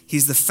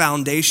 He's the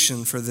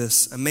foundation for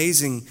this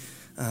amazing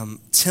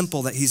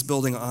temple that he's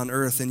building on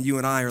earth, and you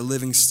and I are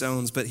living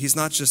stones. But he's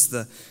not just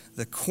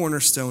the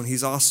cornerstone,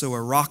 he's also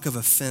a rock of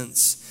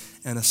offense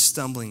and a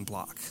stumbling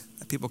block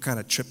that people kind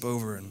of trip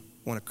over and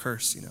want to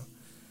curse,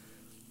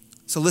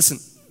 So listen,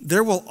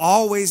 there will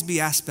always be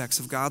aspects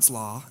of God's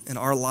law in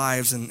our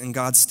lives and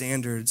God's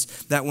standards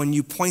that when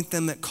you point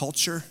them at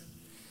culture,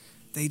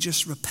 they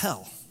just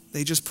repel.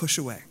 They just push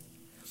away.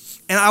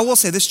 And I will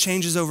say this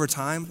changes over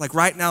time. Like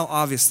right now,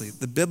 obviously,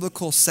 the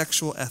biblical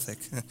sexual ethic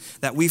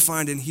that we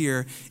find in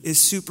here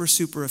is super,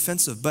 super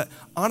offensive. But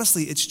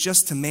honestly, it's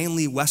just to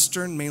mainly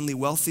Western, mainly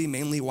wealthy,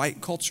 mainly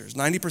white cultures.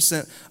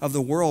 90% of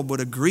the world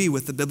would agree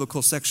with the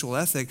biblical sexual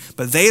ethic,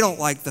 but they don't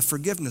like the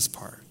forgiveness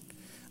part.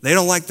 They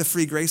don't like the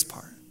free grace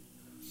part.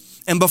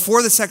 And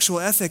before the sexual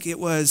ethic, it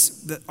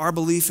was our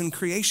belief in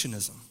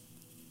creationism.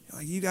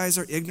 Like, you guys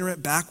are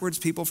ignorant, backwards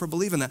people for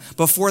believing that.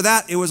 Before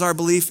that, it was our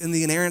belief in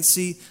the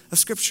inerrancy of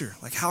Scripture.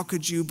 Like, how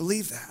could you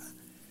believe that?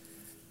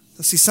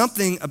 So see,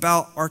 something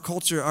about our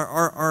culture,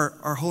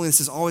 our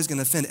holiness is always going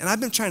to offend. And I've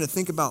been trying to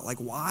think about,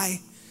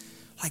 why?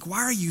 Like,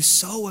 why are you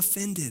so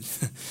offended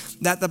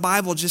that the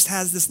Bible just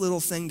has this little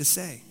thing to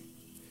say?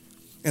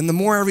 And the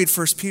more I read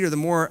 1 Peter, the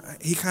more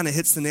he kind of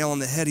hits the nail on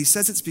the head. He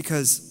says it's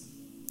because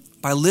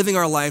by living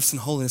our lives in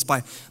holiness,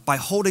 by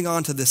holding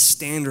on to this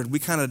standard,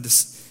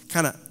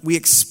 we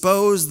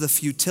expose the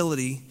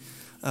futility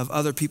of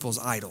other people's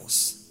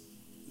idols,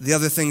 the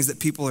other things that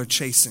people are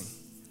chasing.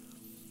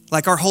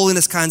 Like our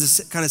holiness kind of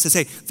says,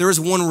 hey, there is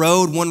one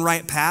road, one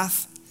right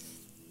path,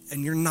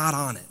 and you're not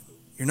on it.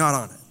 You're not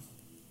on it.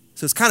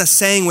 So it's kind of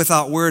saying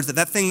without words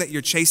that thing that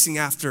you're chasing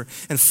after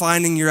and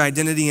finding your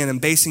identity in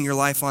and basing your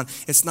life on,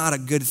 it's not a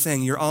good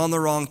thing. You're on the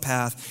wrong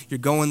path. You're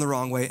going the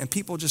wrong way. And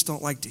people just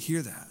don't like to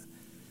hear that.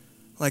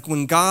 Like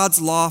when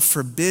God's law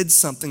forbids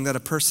something that a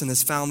person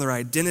has found their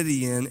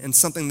identity in and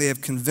something they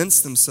have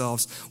convinced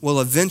themselves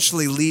will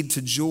eventually lead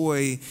to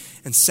joy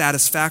and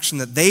satisfaction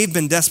that they've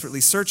been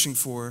desperately searching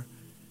for,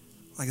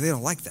 like they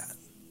don't like that.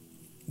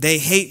 They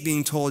hate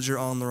being told you're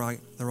on the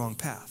wrong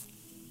path.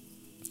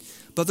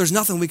 But there's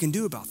nothing we can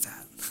do about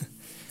that.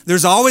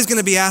 There's always going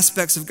to be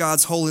aspects of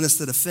God's holiness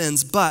that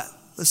offends, but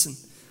listen,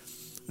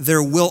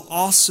 there will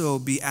also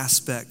be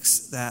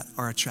aspects that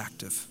are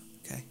attractive.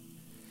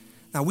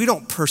 Now, we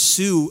don't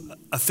pursue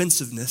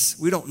offensiveness.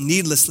 We don't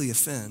needlessly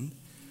offend.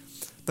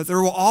 But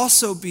there will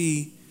also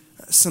be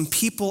some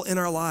people in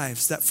our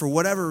lives that, for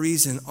whatever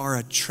reason, are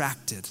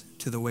attracted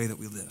to the way that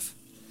we live.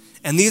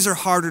 And these are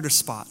harder to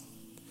spot.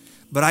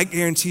 But I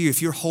guarantee you,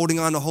 if you're holding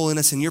on to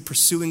holiness and you're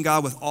pursuing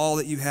God with all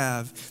that you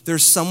have,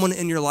 there's someone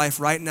in your life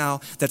right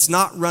now that's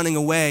not running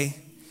away,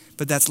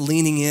 but that's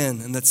leaning in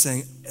and that's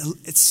saying,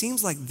 it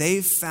seems like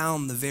they've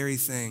found the very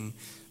thing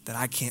that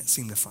I can't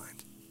seem to find.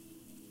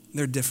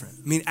 They're different.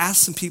 I mean,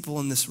 ask some people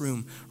in this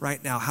room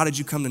right now, how did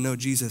you come to know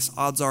Jesus?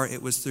 Odds are it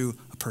was through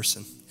a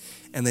person.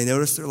 And they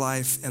noticed their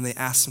life and they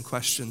asked some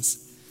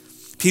questions.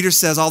 Peter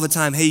says all the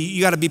time, hey, you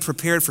got to be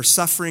prepared for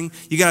suffering.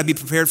 You got to be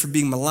prepared for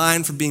being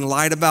maligned, for being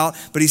lied about.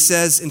 But he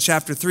says in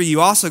chapter 3, you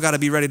also got to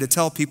be ready to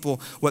tell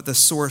people what the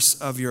source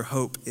of your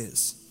hope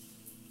is.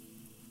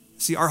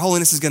 See, our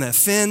holiness is going to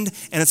offend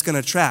and it's going to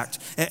attract.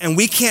 And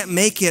we can't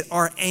make it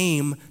our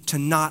aim to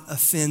not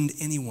offend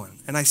anyone.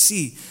 And I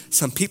see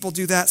some people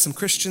do that, some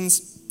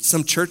Christians,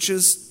 some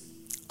churches,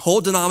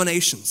 whole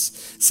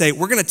denominations say,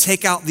 we're going to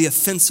take out the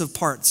offensive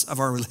parts of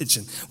our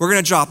religion. We're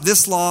going to drop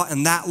this law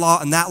and that law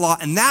and that law.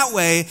 And that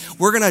way,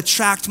 we're going to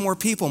attract more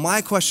people.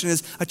 My question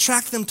is,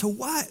 attract them to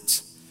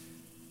what?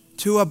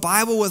 To a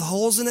Bible with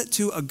holes in it?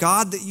 To a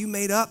God that you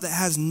made up that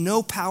has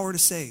no power to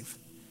save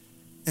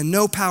and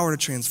no power to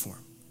transform?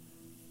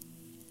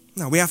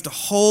 No, we have to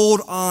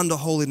hold on to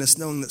holiness,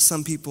 knowing that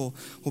some people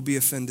will be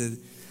offended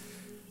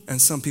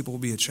and some people will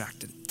be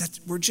attracted.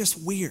 We're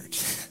just weird.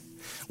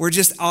 We're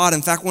just odd.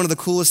 In fact, one of the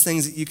coolest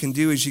things that you can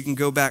do is you can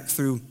go back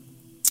through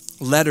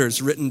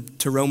letters written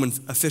to Roman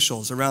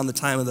officials around the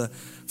time of the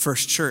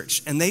first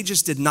church, and they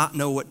just did not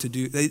know what to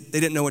do. They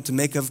didn't know what to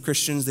make of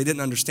Christians. They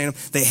didn't understand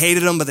them. They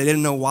hated them, but they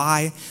didn't know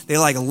why. They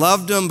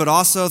loved them, but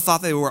also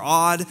thought they were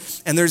odd.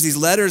 And there's these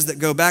letters that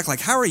go back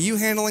how are you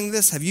handling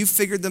this? Have you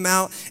figured them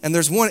out? And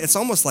there's one, it's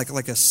almost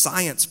like a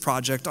science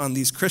project on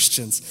these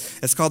Christians.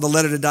 It's called the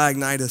Letter to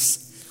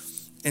Diognetus.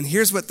 And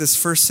here's what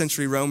this first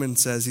century Roman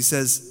says. He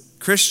says,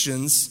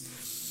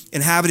 Christians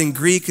inhabiting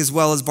Greek as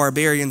well as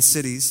barbarian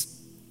cities,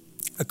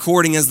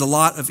 according as the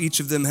lot of each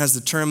of them has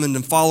determined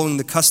and following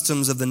the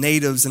customs of the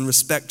natives in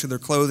respect to their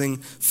clothing,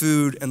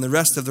 food, and the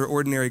rest of their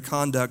ordinary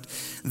conduct,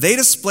 they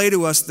display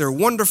to us their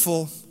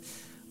wonderful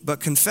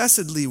but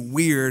confessedly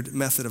weird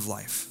method of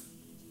life.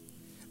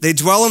 They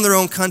dwell in their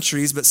own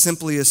countries, but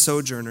simply as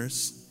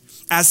sojourners.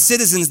 As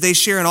citizens, they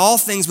share in all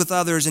things with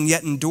others and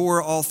yet endure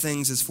all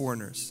things as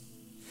foreigners.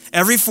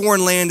 Every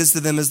foreign land is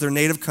to them as their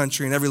native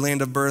country, and every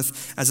land of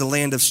birth as a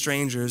land of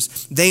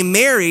strangers. They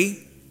marry,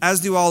 as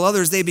do all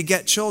others. They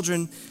beget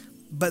children,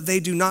 but they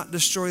do not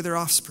destroy their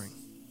offspring.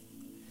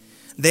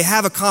 They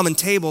have a common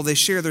table. They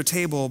share their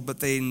table, but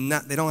they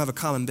don't have a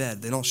common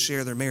bed. They don't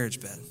share their marriage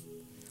bed.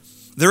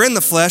 They're in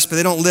the flesh, but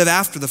they don't live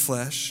after the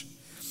flesh.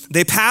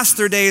 They pass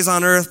their days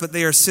on earth, but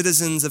they are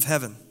citizens of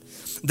heaven.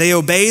 They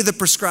obey the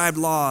prescribed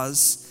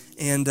laws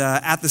and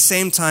at the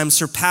same time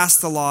surpass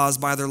the laws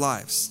by their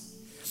lives.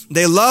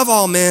 They love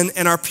all men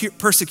and are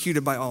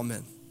persecuted by all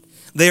men.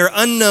 They are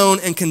unknown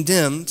and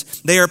condemned.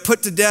 They are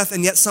put to death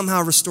and yet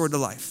somehow restored to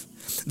life.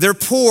 They're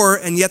poor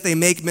and yet they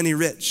make many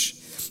rich.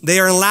 They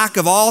are in lack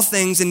of all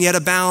things and yet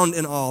abound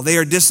in all. They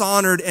are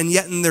dishonored and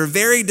yet in their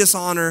very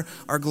dishonor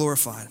are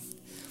glorified.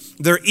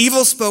 They're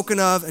evil spoken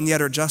of and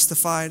yet are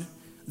justified.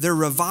 They're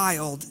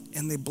reviled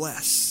and they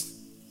bless.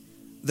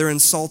 They're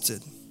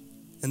insulted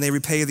and they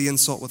repay the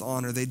insult with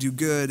honor. They do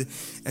good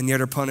and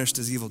yet are punished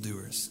as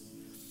evildoers.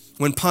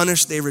 When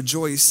punished, they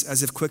rejoice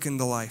as if quickened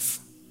to life.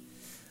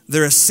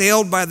 They're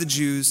assailed by the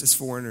Jews as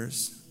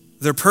foreigners.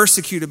 They're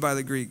persecuted by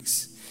the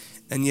Greeks,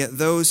 and yet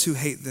those who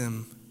hate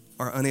them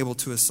are unable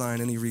to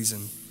assign any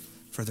reason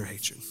for their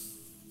hatred.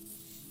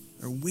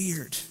 They're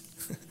weird.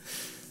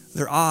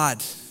 They're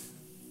odd.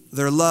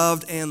 They're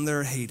loved and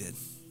they're hated.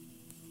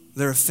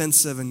 They're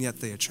offensive and yet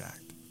they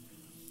attract.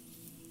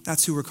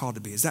 That's who we're called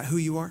to be. Is that who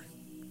you are?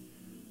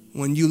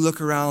 When you look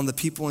around the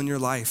people in your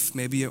life,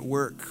 maybe at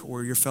work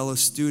or your fellow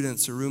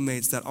students or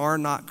roommates that are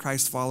not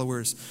Christ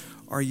followers,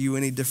 are you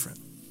any different?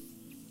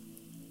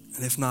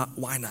 And if not,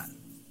 why not?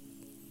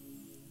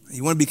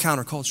 You want to be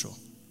countercultural.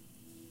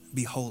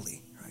 Be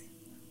holy, right?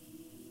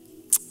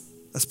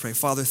 Let's pray.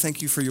 Father,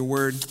 thank you for your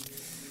word.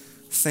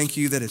 Thank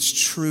you that it's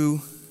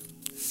true.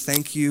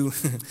 Thank you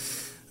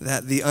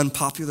that the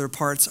unpopular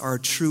parts are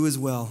true as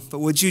well. But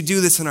would you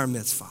do this in our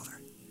midst, Father?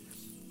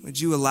 Would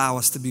you allow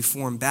us to be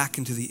formed back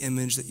into the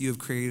image that you have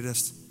created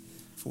us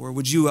for?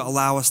 Would you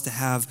allow us to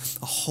have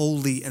a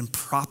holy and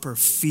proper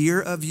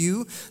fear of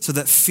you so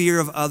that fear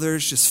of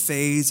others just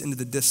fades into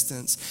the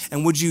distance?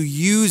 And would you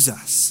use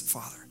us,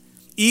 Father,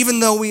 even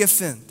though we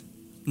offend,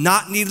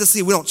 not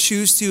needlessly, we don't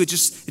choose to, it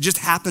just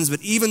happens,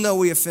 but even though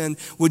we offend,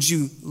 would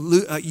you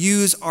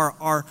use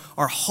our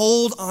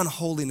hold on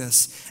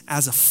holiness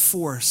as a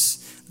force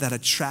that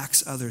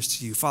attracts others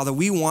to you? Father,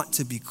 we want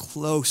to be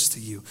close to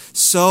you,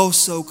 so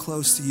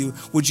close to you.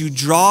 Would you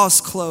draw us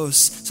close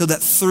so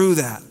that through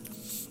that,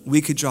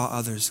 we could draw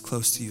others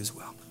close to you as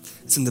well?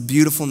 It's in the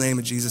beautiful name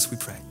of Jesus we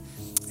pray.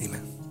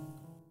 Amen.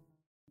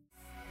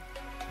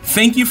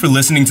 Thank you for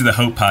listening to the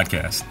Hope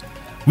Podcast.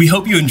 We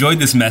hope you enjoyed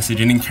this message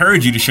and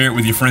encourage you to share it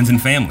with your friends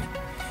and family.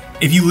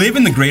 If you live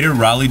in the greater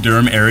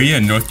Raleigh-Durham area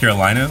in North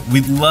Carolina,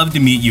 we'd love to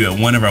meet you at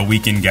one of our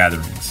weekend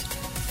gatherings.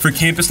 For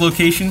campus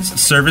locations,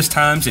 service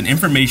times, and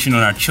information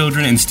on our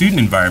children and student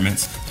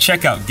environments,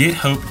 check out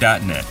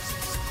gethope.net.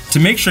 To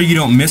make sure you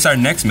don't miss our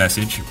next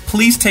message,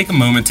 please take a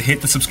moment to hit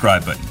the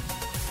subscribe button.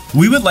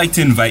 We would like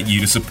to invite you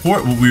to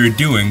support what we are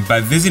doing by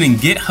visiting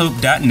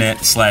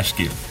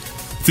gethope.net/give.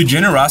 Through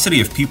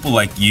generosity of people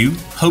like you,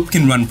 Hope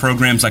can run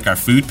programs like our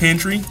food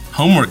pantry,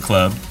 homework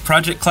club,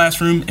 project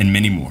classroom, and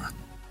many more.